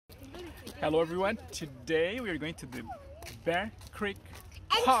Hello everyone, today we are going to the Bear Creek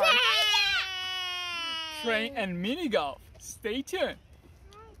Park train and mini golf. Stay tuned.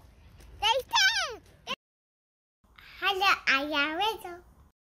 Hello, I am Rachel.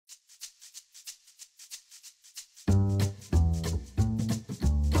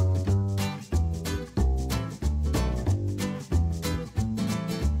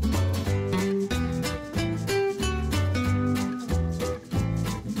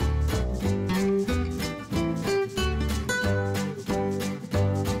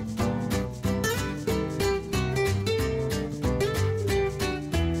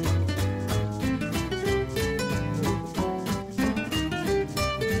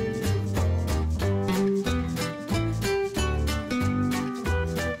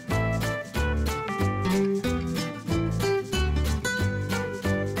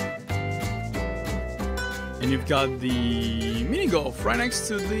 And you've got the mini golf right next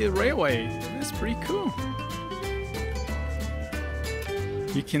to the railway. That's pretty cool.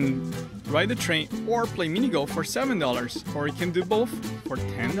 You can ride the train or play mini golf for $7, or you can do both for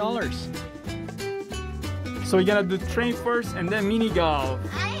 $10. So we're gonna do train first and then mini golf.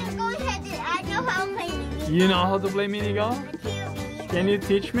 I am going to I know how to play mini golf. You know how to play mini golf? Can you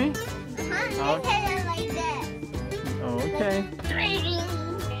teach me? Let's hit it like that. Okay.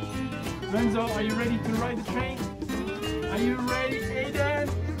 Renzo, are you ready to ride the train? Are you ready, Aiden?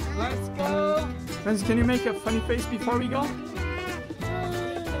 Let's go! Renzo, can you make a funny face before we go?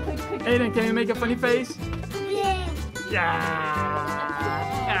 Aiden, can you make a funny face? Yeah.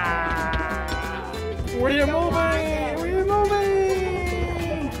 Yeah! We're moving! We're moving!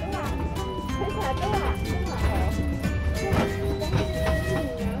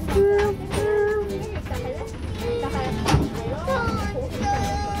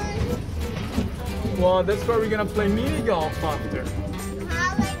 Well, that's where we're gonna play mini golf after.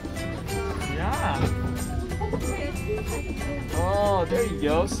 Yeah. Oh, there you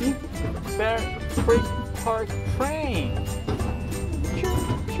go. See? Bear Creek Park train.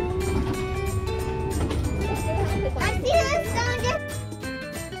 I see the sound.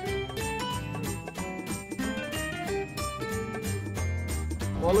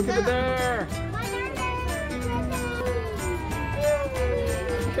 Oh, look at the bear.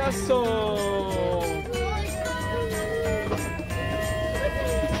 Castle.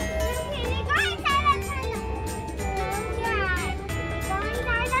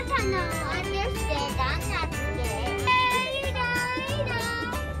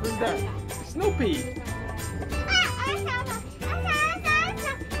 Who's that? Snoopy.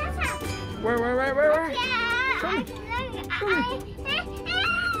 Where? Show me.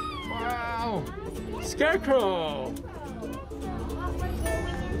 Wow. Scarecrow.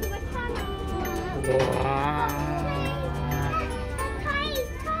 Wow.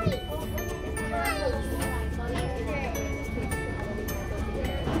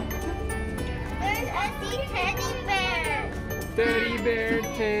 Teddy bear,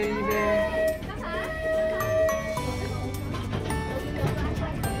 teddy bear.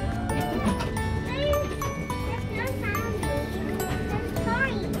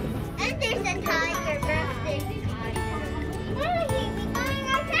 And there's a tiger birthday.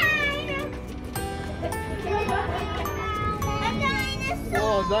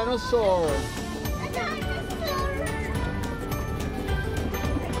 Oh, dinosaur. A dinosaur.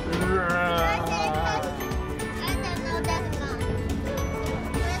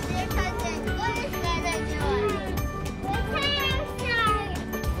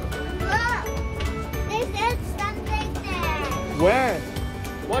 Where?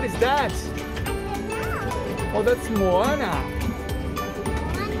 What is that? Oh, that's Moana.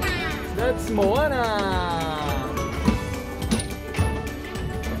 That's Moana.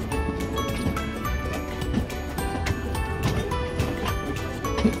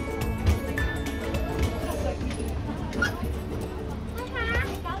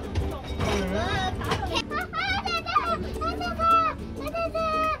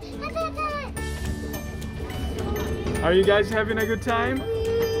 Are you guys having a good time?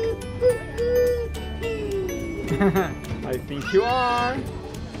 I think you are.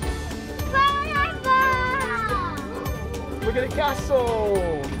 Look at the castle.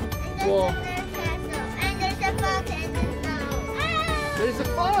 Whoa. And there's a fox in the snow. There's a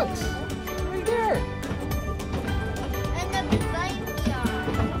fox right there. And the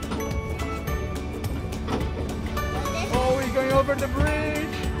backyard. Oh, we're going over the bridge.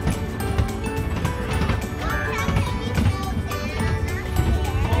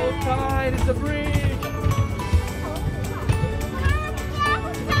 Outside is the bridge.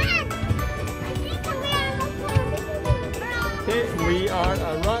 Okay, we are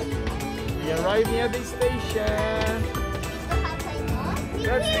arrived. arrived near the station.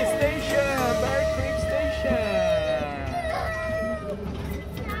 That's the station, Bear Creek Station.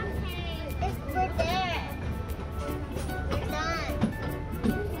 It's for there. We're done.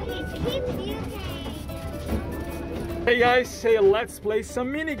 Keep beauty. Hey guys, say let's play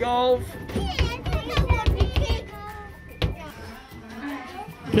some mini golf.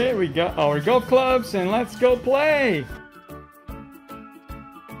 Okay, we got our golf clubs and let's go play.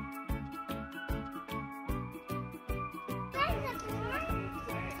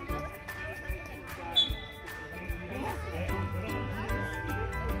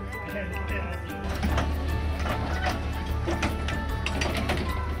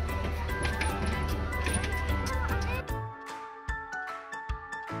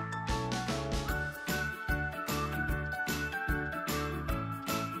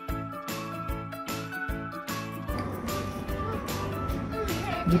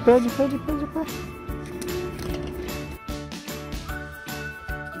 De pé, de pé, de pé, de pé.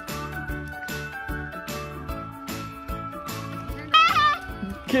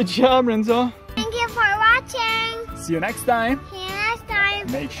 Good job, Renzo. Thank you for watching. See you next time. See you next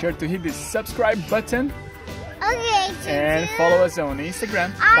time. Make sure to hit the subscribe button Okay. and follow us on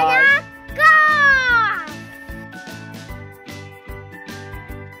Instagram. Anna. Bye.